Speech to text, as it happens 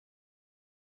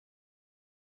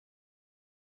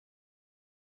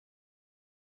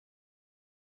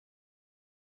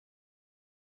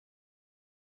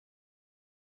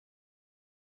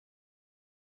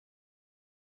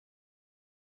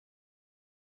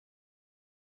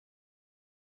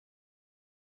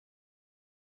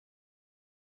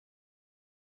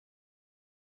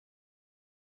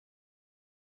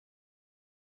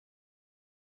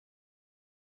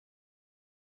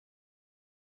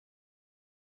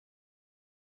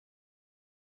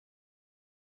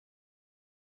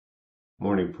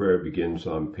Morning prayer begins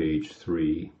on page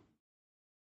 3.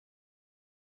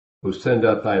 O send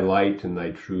out thy light and thy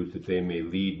truth, that they may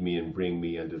lead me and bring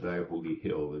me unto thy holy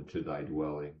hill and to thy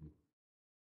dwelling.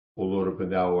 O Lord, open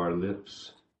thou our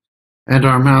lips, and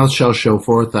our mouth shall show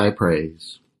forth thy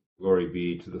praise. Glory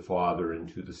be to the Father,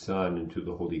 and to the Son, and to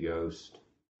the Holy Ghost.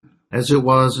 As it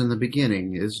was in the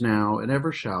beginning, is now, and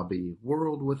ever shall be,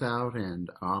 world without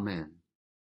end. Amen.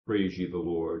 Praise ye the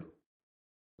Lord.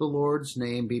 The Lord's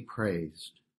name be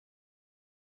praised.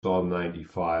 Psalm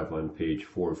 95 on page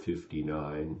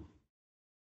 459.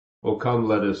 O come,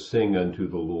 let us sing unto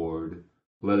the Lord.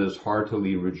 Let us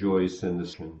heartily rejoice in the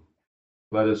Son.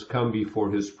 Let us come before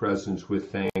his presence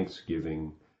with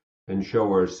thanksgiving, and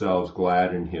show ourselves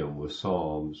glad in him with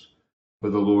psalms. For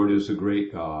the Lord is a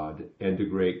great God, and a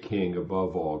great King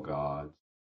above all gods.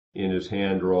 In his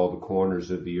hand are all the corners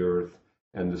of the earth,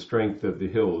 and the strength of the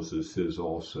hills is his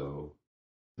also.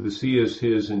 The sea is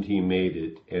his, and he made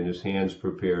it, and his hands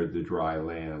prepared the dry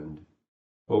land.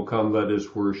 O come, let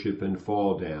us worship and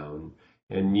fall down,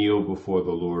 and kneel before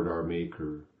the Lord our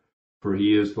Maker. For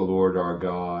he is the Lord our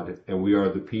God, and we are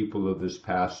the people of his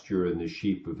pasture and the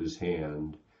sheep of his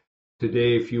hand.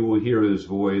 Today, if you will hear his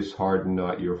voice, harden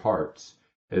not your hearts,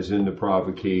 as in the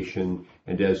provocation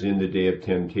and as in the day of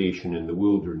temptation in the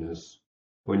wilderness,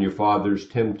 when your fathers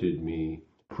tempted me,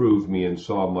 proved me, and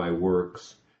saw my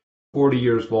works. 40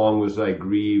 years long was I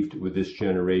grieved with this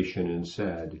generation, and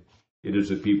said, It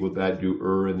is a people that do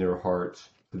err in their hearts,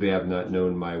 for they have not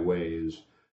known my ways,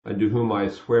 unto whom I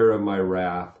swear in my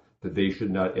wrath, that they should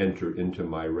not enter into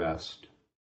my rest.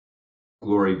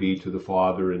 Glory be to the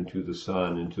Father, and to the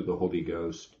Son, and to the Holy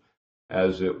Ghost,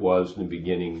 as it was in the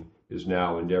beginning, is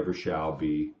now, and ever shall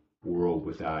be, world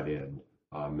without end.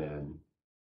 Amen.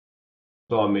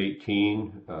 Psalm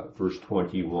 18, verse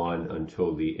 21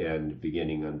 until the end,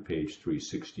 beginning on page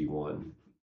 361.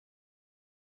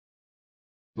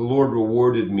 The Lord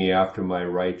rewarded me after my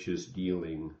righteous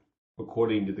dealing.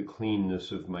 According to the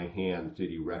cleanness of my hands did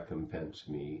he recompense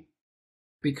me.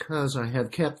 Because I have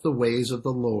kept the ways of the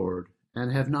Lord,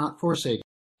 and have not forsaken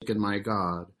my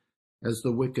God, as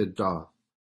the wicked doth.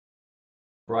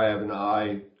 For I have an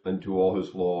eye unto all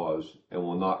his laws, and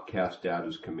will not cast out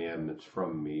his commandments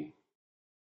from me.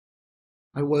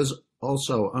 I was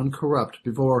also uncorrupt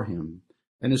before him,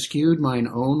 and eschewed mine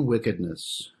own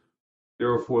wickedness.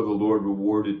 Therefore the Lord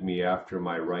rewarded me after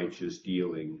my righteous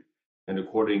dealing, and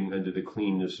according unto the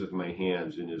cleanness of my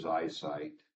hands in his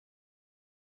eyesight.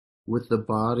 With the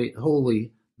body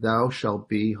holy thou shalt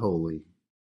be holy,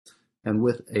 and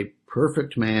with a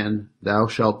perfect man thou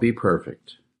shalt be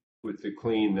perfect. With the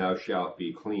clean thou shalt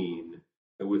be clean,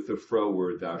 and with the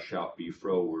froward thou shalt be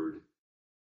froward.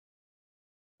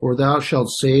 For thou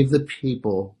shalt save the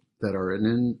people that are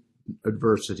in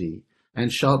adversity,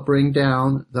 and shalt bring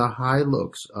down the high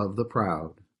looks of the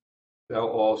proud. Thou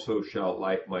also shalt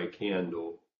light my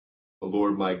candle. The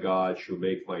Lord my God shall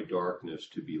make my darkness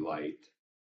to be light.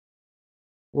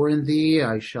 For in thee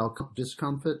I shall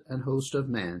discomfit an host of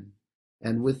men,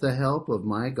 and with the help of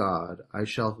my God I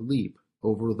shall leap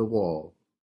over the wall.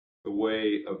 The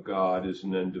way of God is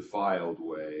an undefiled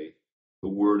way. The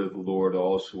word of the Lord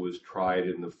also is tried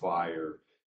in the fire.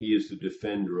 He is the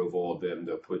defender of all them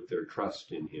that put their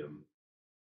trust in him.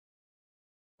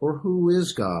 For who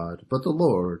is God but the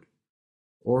Lord?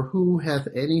 Or who hath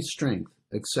any strength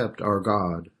except our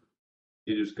God?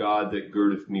 It is God that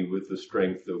girdeth me with the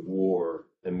strength of war,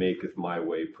 and maketh my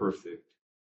way perfect.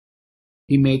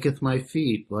 He maketh my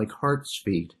feet like hart's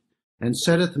feet, and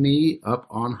setteth me up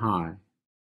on high.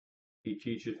 He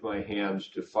teacheth my hands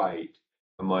to fight,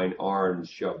 and mine arms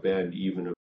shall bend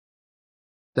even.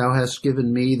 Thou hast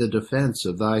given me the defense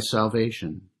of thy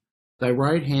salvation. Thy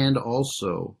right hand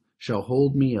also shall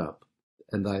hold me up,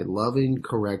 and thy loving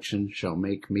correction shall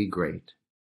make me great.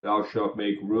 Thou shalt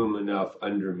make room enough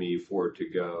under me for to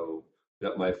go,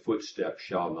 that my footsteps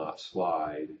shall not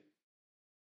slide.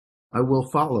 I will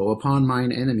follow upon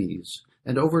mine enemies,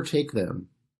 and overtake them.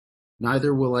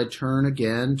 Neither will I turn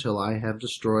again till I have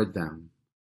destroyed them.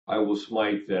 I will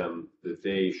smite them, that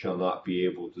they shall not be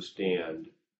able to stand,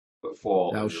 but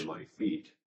fall under my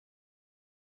feet.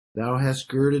 Thou hast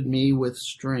girded me with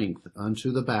strength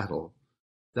unto the battle.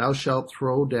 Thou shalt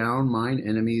throw down mine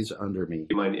enemies under me.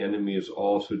 Mine enemies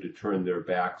also to turn their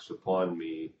backs upon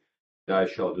me, and I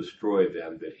shall destroy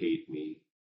them that hate me.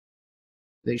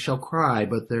 They shall cry,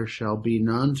 but there shall be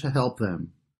none to help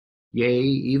them. Yea,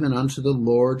 even unto the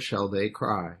Lord shall they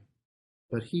cry,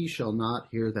 but he shall not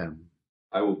hear them.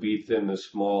 I will beat them as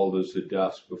small as the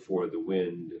dust before the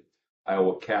wind. I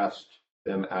will cast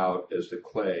them out as the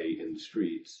clay in the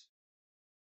streets.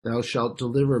 Thou shalt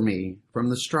deliver me from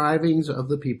the strivings of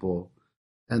the people,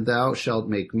 And thou shalt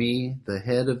make me the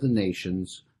head of the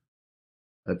nations.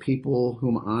 A people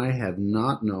whom I have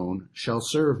not known shall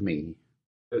serve me.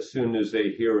 As soon as they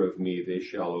hear of me, they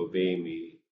shall obey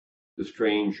me. The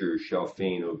strangers shall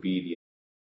feign obedience.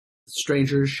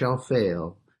 Strangers shall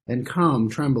fail, and come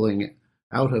trembling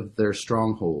out of their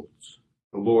strongholds.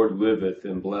 The Lord liveth,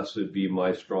 and blessed be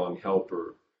my strong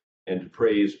helper, and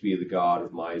praised be the God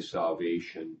of my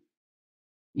salvation.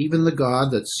 Even the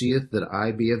God that seeth that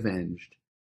I be avenged,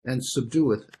 and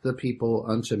subdueth the people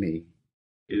unto me.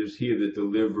 It is he that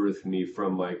delivereth me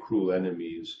from my cruel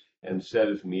enemies, and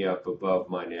setteth me up above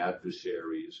mine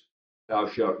adversaries. Thou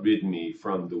shalt rid me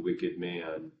from the wicked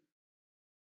man.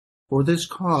 For this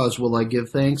cause will I give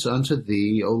thanks unto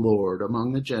thee, O Lord,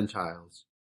 among the Gentiles,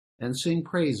 and sing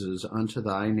praises unto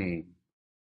thy name.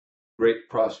 Great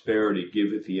prosperity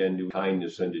giveth he unto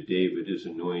kindness unto David his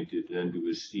anointed, and unto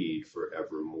his seed for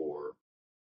evermore.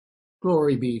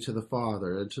 Glory be to the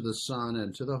Father, and to the Son,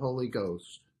 and to the Holy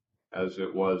Ghost. As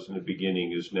it was in the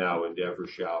beginning, is now, and ever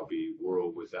shall be,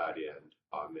 world without end.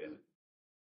 Amen.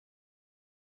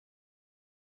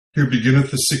 Here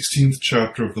beginneth the 16th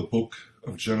chapter of the book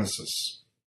of Genesis.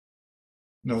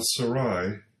 Now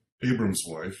Sarai, Abram's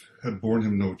wife, had borne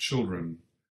him no children,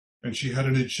 and she had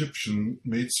an Egyptian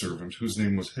maidservant whose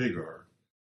name was Hagar.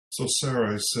 So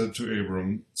Sarai said to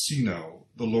Abram, See now,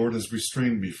 the Lord has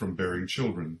restrained me from bearing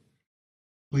children.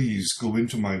 Please go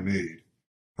into my maid.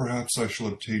 Perhaps I shall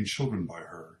obtain children by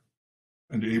her.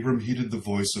 And Abram heeded the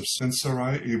voice of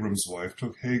Sarai. Abram's wife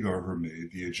took Hagar her maid,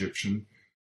 the Egyptian,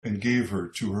 and gave her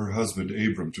to her husband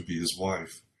Abram to be his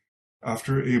wife,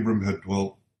 after Abram had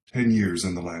dwelt 10 years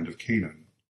in the land of Canaan.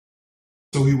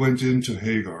 So he went in to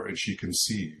Hagar, and she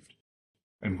conceived.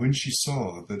 And when she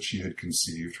saw that she had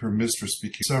conceived, her mistress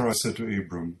became. Sarai said to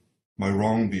Abram, My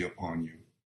wrong be upon you.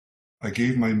 I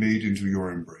gave my maid into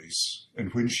your embrace,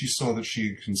 and when she saw that she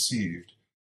had conceived,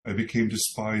 I became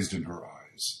despised in her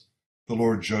eyes. The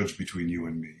Lord judge between you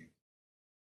and me.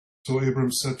 So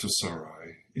Abram said to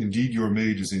Sarai, Indeed your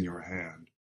maid is in your hand.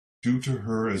 Do to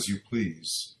her as you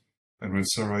please. And when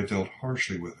Sarai dealt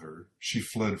harshly with her, she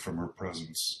fled from her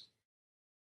presence.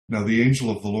 Now the angel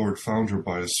of the Lord found her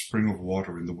by a spring of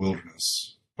water in the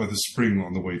wilderness, by the spring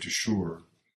on the way to Shur.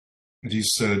 And he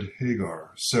said,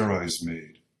 Hagar, Sarai's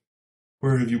maid,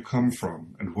 where have you come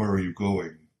from, and where are you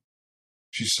going?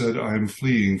 She said, I am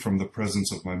fleeing from the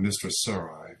presence of my mistress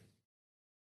Sarai.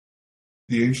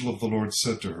 The angel of the Lord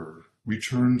said to her,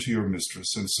 Return to your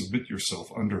mistress, and submit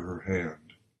yourself under her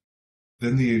hand.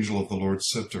 Then the angel of the Lord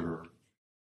said to her,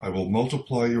 I will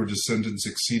multiply your descendants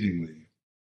exceedingly,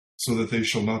 so that they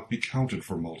shall not be counted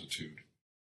for multitude.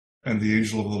 And the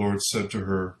angel of the Lord said to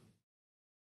her,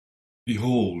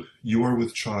 Behold, you are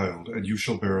with child, and you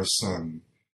shall bear a son.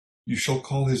 You shall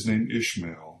call his name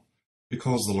Ishmael,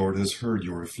 because the Lord has heard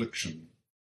your affliction.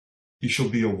 He shall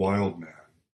be a wild man.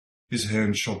 His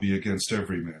hand shall be against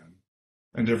every man,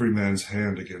 and every man's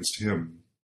hand against him.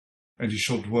 And he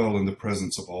shall dwell in the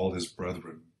presence of all his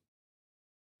brethren.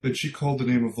 Then she called the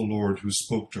name of the Lord who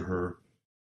spoke to her,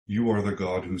 You are the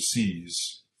God who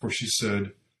sees. For she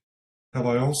said, Have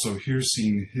I also here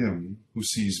seen him who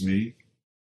sees me?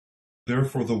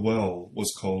 Therefore the well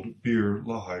was called Bir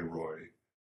Lahai-roi.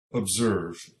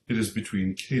 Observe, it is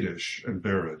between Kadesh and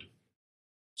Bered.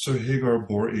 So Hagar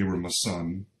bore Abram a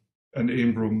son, and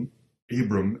Abram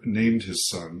named his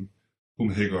son,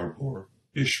 whom Hagar bore,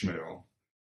 Ishmael.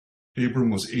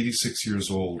 Abram was 86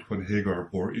 years old when Hagar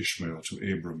bore Ishmael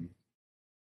to Abram.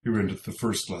 Here endeth the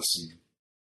first lesson.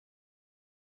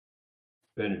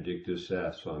 Benedictus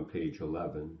es on page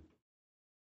 11.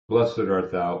 Blessed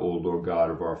art thou, O Lord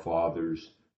God of our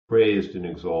fathers, praised and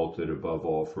exalted above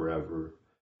all forever.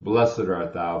 Blessed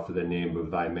art thou for the name of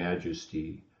thy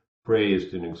majesty,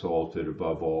 praised and exalted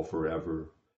above all forever.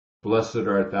 Blessed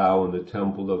art thou in the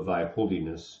temple of thy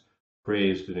holiness,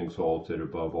 praised and exalted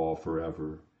above all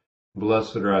forever.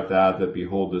 Blessed art thou that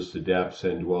beholdest the depths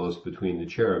and dwellest between the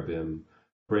cherubim,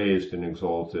 praised and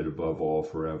exalted above all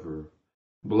forever.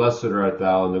 Blessed art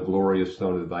thou in the glorious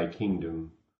throne of thy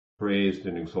kingdom, praised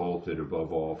and exalted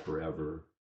above all forever.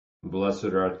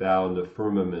 Blessed art thou in the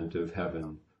firmament of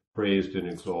heaven, praised and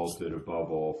exalted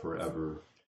above all forever.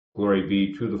 Glory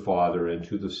be to the Father, and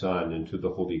to the Son, and to the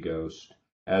Holy Ghost,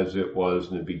 as it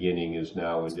was in the beginning, is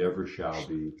now, and ever shall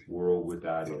be, world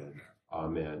without end.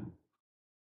 Amen.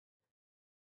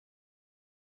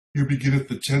 Here beginneth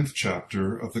the 10th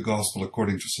chapter of the Gospel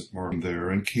according to St. Mark. There,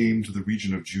 and came to the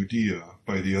region of Judea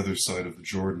by the other side of the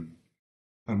Jordan,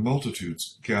 and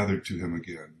multitudes gathered to him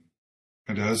again.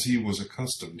 And as he was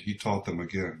accustomed, he taught them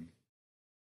again.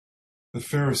 The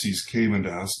Pharisees came and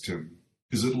asked him,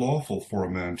 "Is it lawful for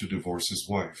a man to divorce his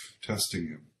wife?" testing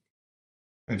him.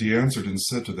 And he answered and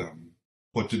said to them,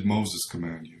 "What did Moses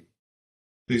command you?"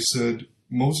 They said,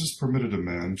 "Moses permitted a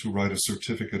man to write a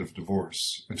certificate of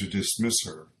divorce and to dismiss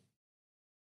her."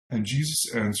 And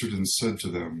Jesus answered and said to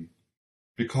them,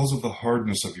 "Because of the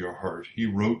hardness of your heart, he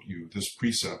wrote you this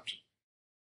precept.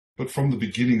 But from the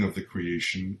beginning of the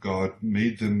creation, God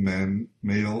made them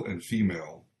male and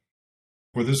female.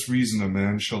 For this reason, a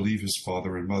man shall leave his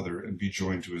father and mother and be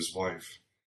joined to his wife,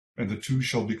 and the two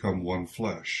shall become one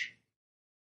flesh.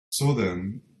 So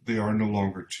then, they are no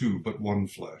longer two, but one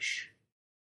flesh.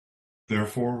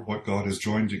 Therefore, what God has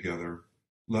joined together,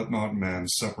 let not man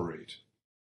separate."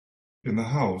 In the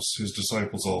house, his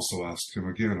disciples also asked him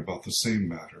again about the same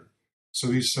matter.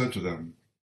 So he said to them,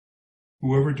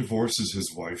 "Whoever divorces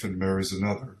his wife and marries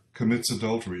another commits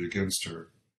adultery against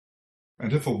her.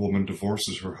 And if a woman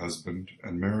divorces her husband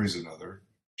and marries another,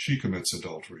 she commits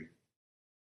adultery."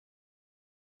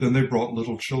 Then they brought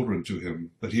little children to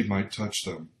him, that he might touch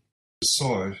them. When he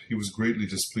saw it, he was greatly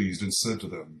displeased, and said to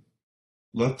them,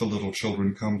 "Let the little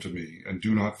children come to me, and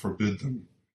do not forbid them,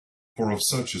 for of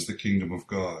such is the kingdom of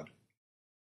God.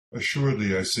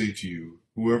 Assuredly I say to you,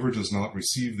 whoever does not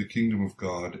receive the kingdom of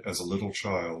God as a little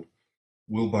child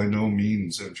will by no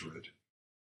means enter it."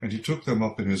 And he took them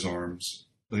up in his arms,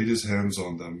 laid his hands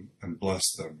on them, and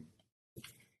blessed them.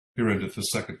 Here endeth the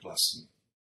second lesson.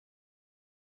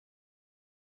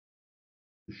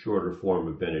 The shorter form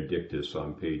of Benedictus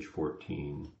on page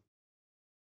 14.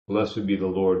 Blessed be the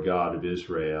Lord God of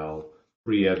Israel,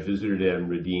 for he hath visited and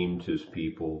redeemed his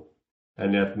people,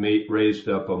 and hath raised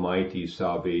up a mighty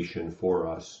salvation for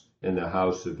us in the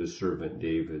house of his servant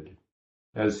David,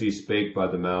 as he spake by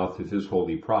the mouth of his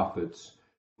holy prophets,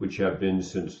 which have been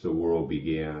since the world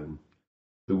began,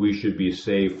 that we should be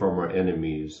saved from our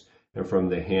enemies and from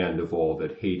the hand of all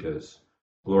that hate us.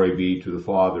 Glory be to the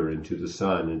Father, and to the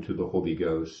Son, and to the Holy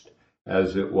Ghost,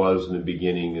 as it was in the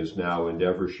beginning, is now, and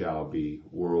ever shall be,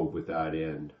 world without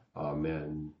end.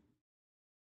 Amen.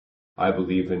 I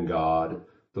believe in God,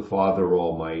 the Father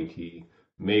Almighty,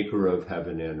 maker of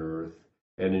heaven and earth,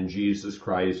 and in Jesus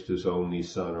Christ, his only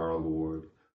Son, our Lord,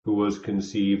 who was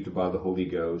conceived by the Holy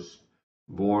Ghost,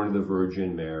 born of the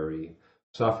Virgin Mary,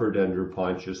 suffered under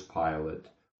Pontius Pilate,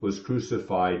 was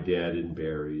crucified, dead, and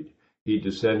buried. He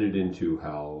descended into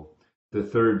hell. The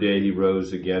third day he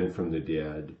rose again from the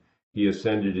dead. He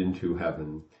ascended into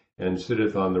heaven, and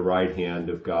sitteth on the right hand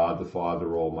of God the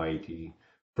Father Almighty.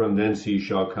 From thence he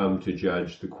shall come to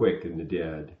judge the quick and the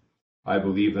dead. I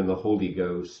believe in the Holy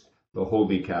Ghost, the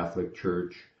Holy Catholic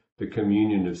Church, the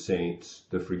communion of saints,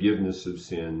 the forgiveness of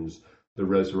sins, the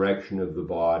resurrection of the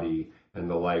body, and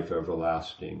the life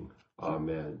everlasting.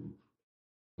 Amen.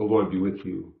 The Lord be with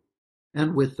you.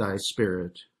 And with thy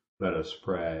spirit. Let us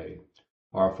pray.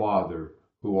 Our Father,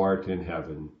 who art in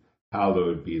heaven,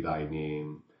 hallowed be thy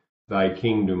name. Thy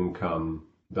kingdom come,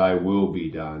 thy will be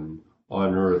done,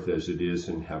 on earth as it is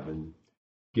in heaven.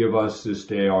 Give us this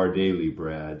day our daily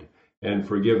bread, and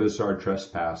forgive us our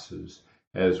trespasses,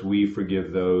 as we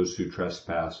forgive those who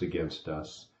trespass against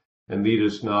us. And lead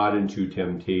us not into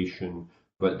temptation,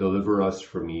 but deliver us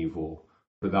from evil.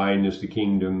 For thine is the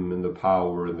kingdom, and the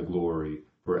power, and the glory,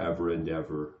 forever and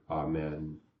ever.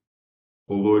 Amen.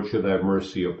 O Lord, show thy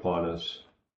mercy upon us.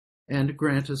 And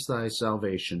grant us thy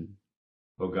salvation.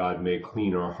 O God, make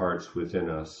clean our hearts within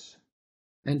us.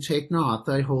 And take not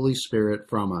thy Holy Spirit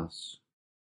from us.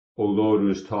 O Lord, who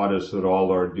hast taught us that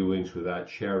all our doings without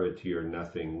charity are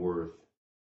nothing worth,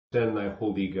 send thy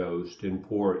Holy Ghost, and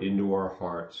pour into our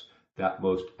hearts that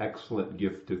most excellent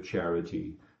gift of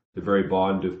charity, the very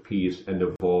bond of peace and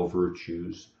of all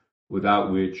virtues,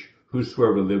 without which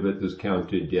whosoever liveth is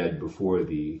counted dead before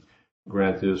thee.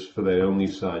 Grant this for thy only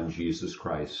Son, Jesus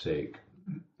Christ's sake.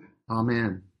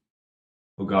 Amen.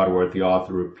 O God, who art the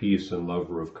author of peace and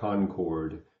lover of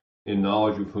concord, in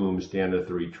knowledge of whom standeth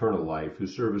our eternal life,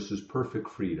 whose service is perfect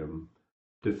freedom,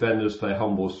 defend us, thy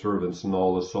humble servants, in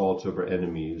all assaults of our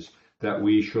enemies, that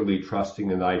we, surely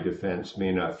trusting in thy defense,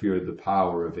 may not fear the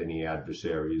power of any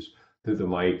adversaries, through the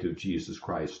might of Jesus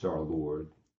Christ our Lord.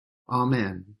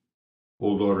 Amen. O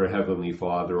Lord, our heavenly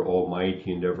Father,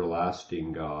 almighty and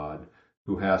everlasting God,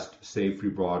 who hast safely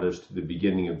brought us to the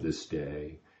beginning of this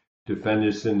day, defend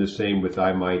us in the same with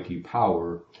thy mighty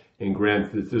power, and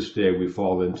grant that this day we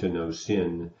fall into no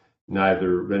sin,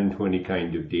 neither run into any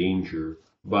kind of danger,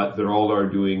 but that all our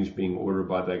doings, being ordered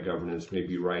by thy governance, may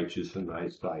be righteous in thy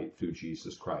sight, through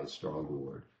Jesus Christ our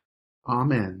Lord.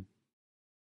 Amen.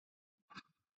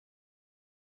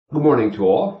 Good morning to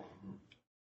all.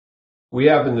 We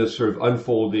have in this sort of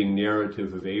unfolding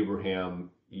narrative of Abraham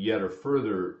yet a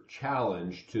further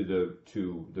challenge to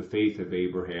the faith of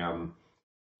Abraham.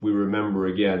 We remember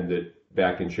again that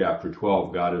back in chapter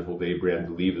 12, God has told Abraham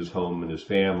to leave his home and his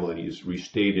family, and he's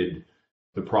restated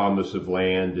the promise of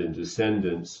land and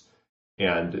descendants.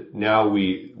 And now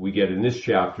we get in this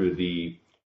chapter the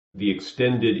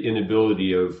extended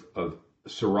inability of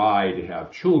Sarai to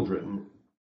have children.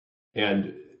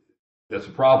 And that's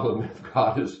a problem if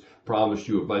God has promised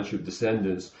you a bunch of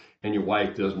descendants and your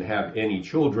wife doesn't have any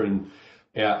children.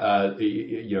 We have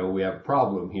a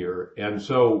problem here. And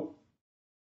so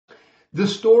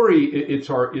this story, it's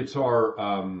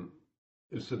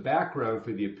the background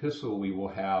for the epistle we will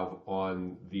have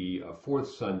on the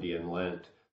fourth Sunday in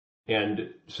Lent. And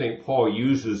St. Paul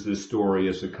uses this story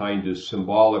as a kind of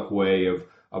symbolic way of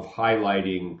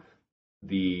highlighting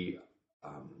the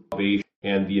salvation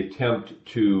and the attempt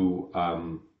to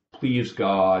please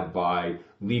God by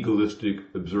legalistic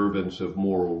observance of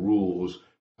moral rules.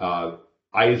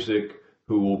 Isaac,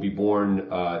 who will be born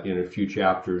in a few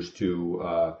chapters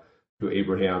to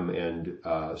Abraham and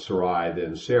Sarai,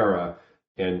 then Sarah,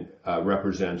 and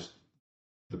represents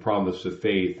the promise of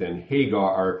faith, and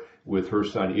Hagar, with her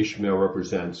son Ishmael,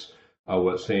 represents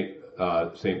what Saint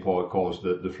Paul calls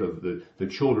the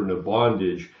children of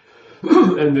bondage.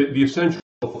 And the essential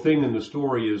thing in the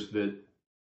story is that,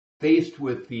 faced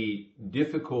with the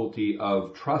difficulty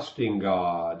of trusting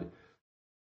God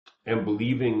and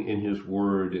believing in His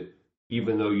word,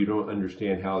 even though you don't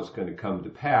understand how it's going to come to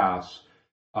pass,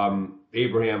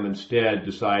 Abraham instead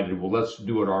decided, well, let's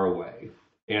do it our way.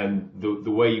 And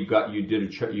the way you got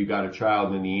a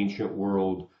child in the ancient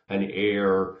world, an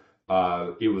heir.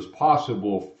 It was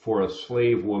possible for a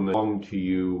slave woman belonging to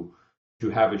you to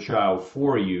have a child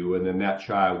for you, and then that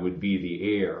child would be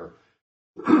the heir.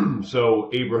 So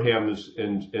Abram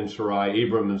and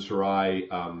Sarai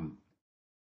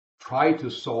try to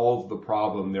solve the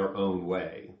problem their own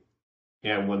way,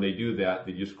 and when they do that,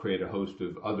 they just create a host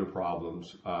of other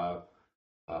problems.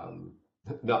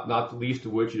 Not the least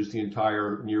of which is the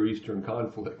entire Near Eastern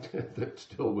conflict that's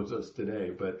still with us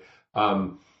today. But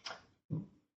and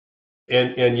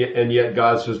yet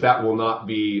God says that will not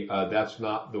be. That's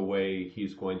not the way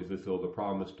He's going to fulfill the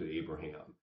promise to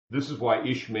Abraham. This is why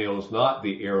Ishmael is not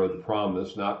the heir of the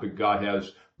promise. Not that God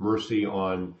has mercy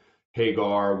on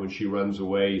Hagar when she runs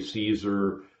away, sees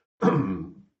her,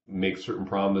 makes certain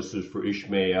promises for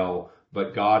Ishmael,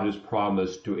 but God has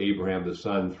promised to Abraham the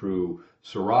son through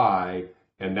Sarai,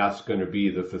 and that's going to be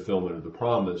the fulfillment of the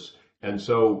promise. And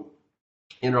so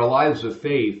in our lives of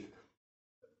faith,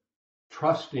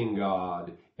 trusting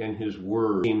God and His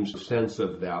word seems the sense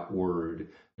of that word,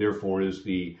 therefore is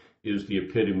the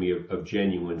epitome of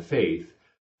genuine faith.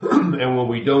 And when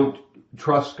we don't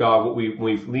trust God, when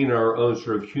we lean on our own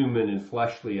sort of human and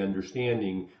fleshly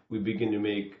understanding, we begin to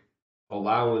make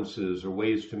allowances or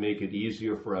ways to make it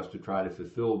easier for us to try to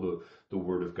fulfill the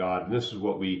word of God. And this is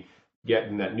what we get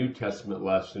in that New Testament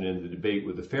lesson in the debate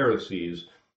with the Pharisees.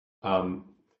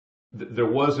 There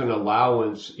was an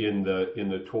allowance in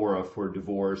the Torah for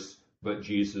divorce, but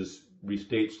Jesus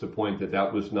restates the point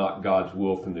that was not God's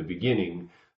will from the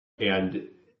beginning.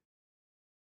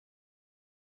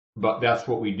 But that's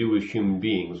what we do as human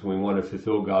beings. When we want to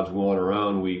fulfill God's will on our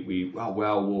own,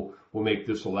 we'll make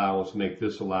this allowance,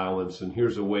 and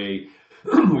here's a way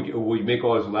we make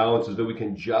all these allowances that we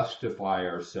can justify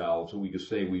ourselves, and we can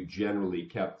say we've generally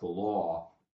kept the law.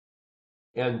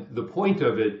 And the point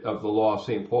of the law,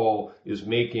 St. Paul is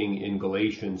making in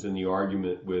Galatians in the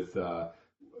argument with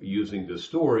using this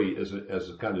story as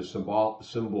a kind of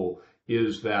symbol,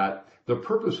 is that the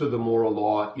purpose of the moral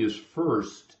law is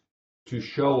first to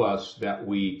show us that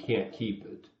we can't keep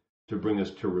it, to bring us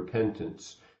to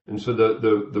repentance. And so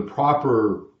the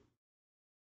proper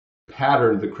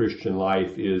pattern of the Christian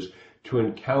life is to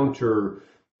encounter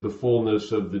the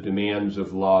fullness of the demands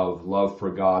of love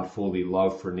for God fully,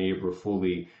 love for neighbor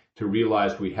fully, to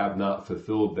realize we have not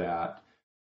fulfilled that,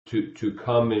 to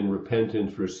come in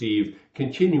repentance, receive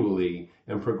continually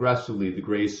and progressively the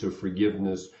grace of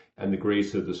forgiveness and the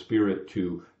grace of the Spirit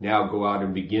to now go out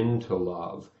and begin to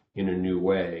love in a new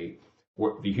way.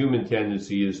 The human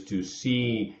tendency is to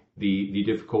see the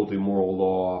difficulty of moral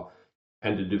law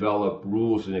and to develop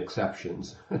rules and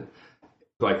exceptions.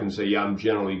 So I can say, yeah, I'm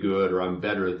generally good, or I'm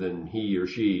better than he or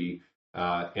she.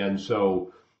 And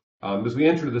so as we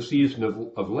enter the season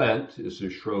of Lent, this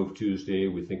is Shrove Tuesday,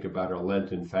 we think about our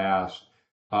Lenten fast.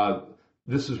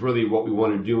 This is really what we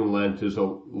want to do in Lent, is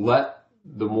let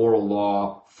the moral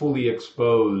law fully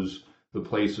expose the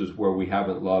places where we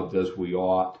haven't loved as we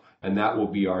ought, and that will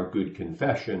be our good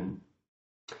confession.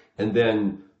 And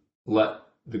then let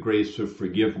the grace of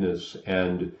forgiveness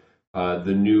and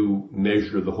the new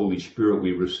measure of the Holy Spirit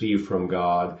we receive from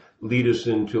God lead us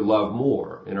into love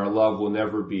more, and our love will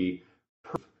never be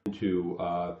perfect. Into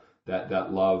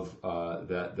that love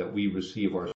that we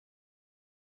receive our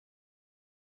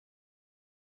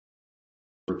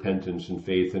repentance and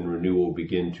faith and renewal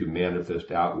begin to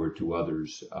manifest outward to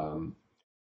others. So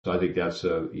I think that's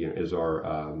is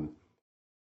our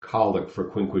collect for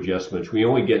Quinquagesima. We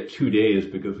only get 2 days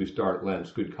because we start Lent.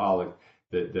 It's good collect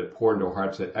that pour into our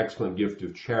hearts that excellent gift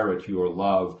of charity or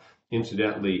love.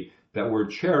 Incidentally, that word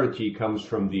charity comes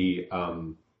from the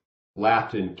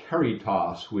Latin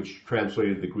caritas, which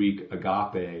translated the Greek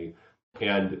agape.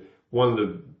 And one of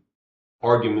the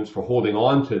arguments for holding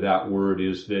on to that word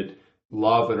is that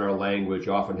love in our language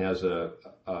often has a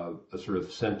sort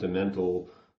of sentimental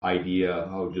idea,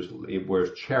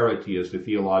 whereas charity is the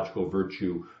theological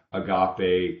virtue,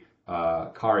 agape,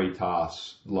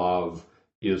 caritas, love,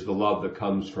 is the love that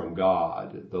comes from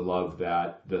God, the love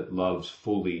that loves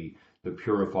fully, the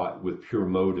purified with pure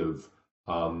motive,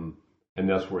 and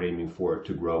that's what we're aiming for it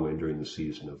to grow in during the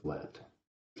season of Lent.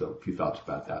 So a few thoughts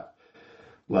about that.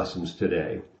 Lessons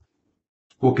today.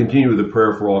 We'll continue with the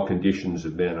prayer for all conditions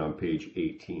of men on page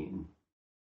 18.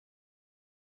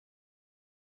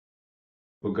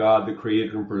 O God, the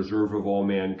creator and preserver of all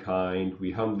mankind,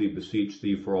 we humbly beseech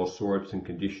thee for all sorts and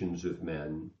conditions of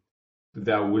men, that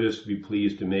thou wouldest be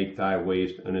pleased to make thy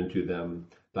ways unto them,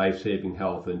 thy saving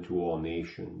health unto all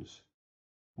nations.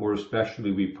 More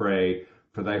especially we pray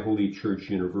for thy holy Church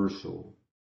universal,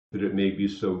 that it may be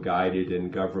so guided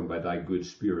and governed by thy good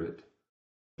Spirit,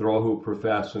 that all who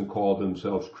profess and call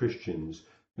themselves Christians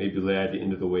may be led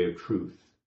into the way of truth,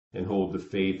 and hold the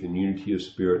faith and unity of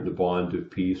spirit in the bond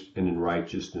of peace and in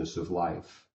righteousness of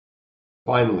life.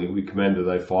 Finally, we commend to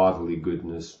thy fatherly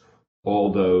goodness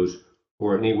all those who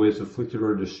are in any ways afflicted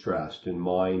or distressed in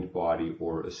mind, body,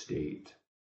 or estate.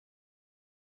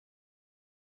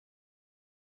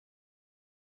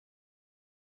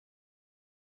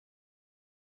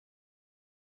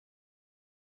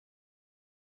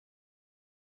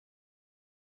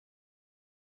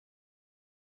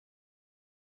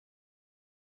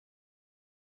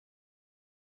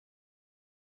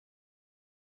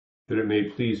 That it may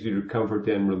please thee to comfort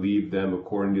and relieve them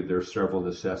according to their several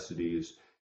necessities,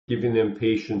 giving them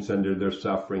patience under their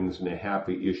sufferings and a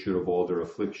happy issue of all their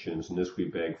afflictions. And this we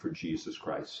beg for Jesus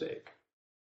Christ's sake.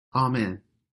 Amen.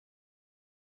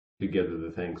 Together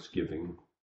the thanksgiving.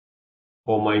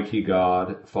 Almighty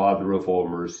God, Father of all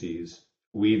mercies,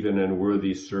 we then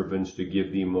unworthy servants to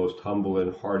give thee most humble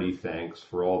and hearty thanks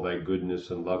for all thy goodness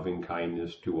and loving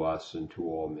kindness to us and to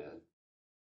all men.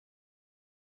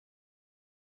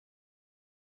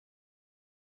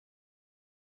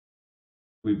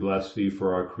 We bless thee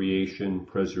for our creation,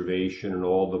 preservation, and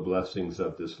all the blessings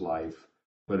of this life,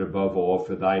 but above all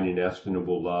for thine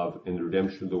inestimable love and the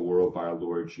redemption of the world by our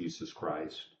Lord Jesus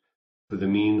Christ, for the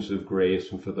means of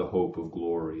grace and for the hope of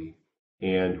glory.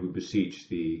 And we beseech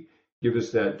thee, give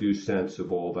us that due sense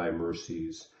of all thy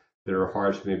mercies, that our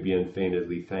hearts may be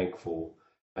unfeignedly thankful,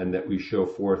 and that we show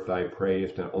forth thy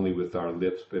praise not only with our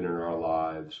lips but in our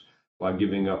lives, by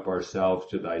giving up ourselves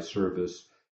to thy service,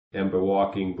 and by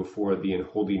walking before thee in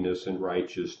holiness and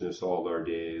righteousness all our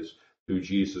days, through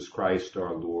Jesus Christ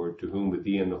our Lord, to whom with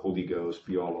thee and the Holy Ghost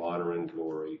be all honor and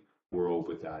glory, world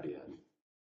without end.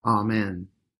 Amen.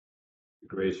 The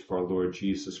grace of our Lord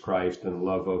Jesus Christ and the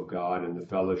love of God and the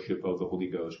fellowship of the Holy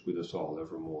Ghost with us all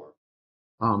evermore.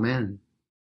 Amen.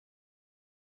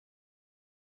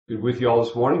 Good with you all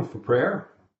this morning for prayer.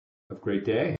 Have a great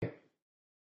day.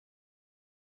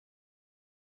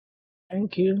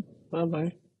 Thank you.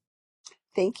 Bye-bye.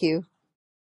 Thank you.